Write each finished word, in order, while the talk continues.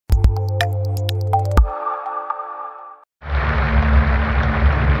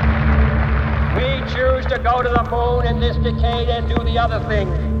go to the moon in this decade and do the other things,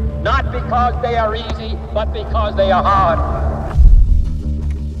 not because they are easy, but because they are hard.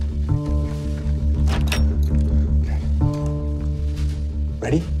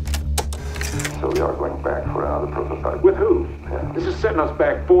 Ready? So we are going back for another prototype. With who? Yeah. This is setting us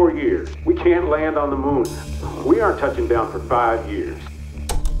back 4 years. We can't land on the moon. We aren't touching down for 5 years.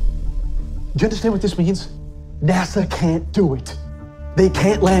 Do you understand what this means? NASA can't do it. They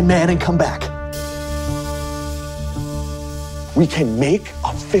can't land man and come back. We can make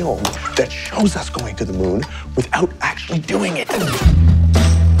a film that shows us going to the moon without actually doing it.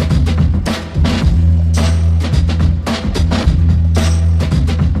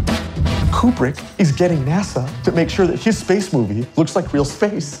 Kubrick is getting NASA to make sure that his space movie looks like real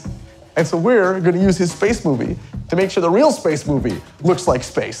space. And so we're going to use his space movie to make sure the real space movie looks like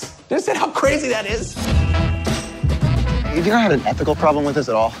space. Do you understand how crazy that is? Have you ever had an ethical problem with this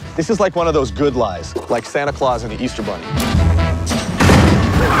at all? This is like one of those good lies, like Santa Claus and the Easter Bunny.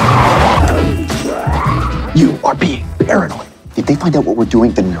 You are being paranoid. If they find out what we're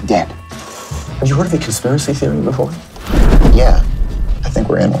doing, then we're dead. Have you heard of the conspiracy theory before? Yeah, I think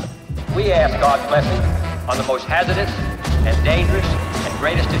we're in one. We ask God's blessing on the most hazardous and dangerous and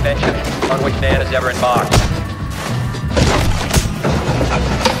greatest adventure on which man has ever embarked.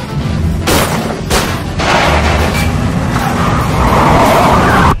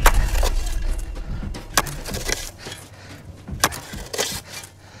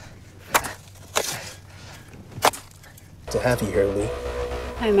 To have you here, Lee.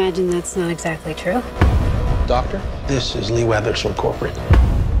 I imagine that's not exactly true. Doctor, this is Lee Weathers from corporate.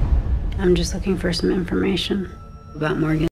 I'm just looking for some information about Morgan.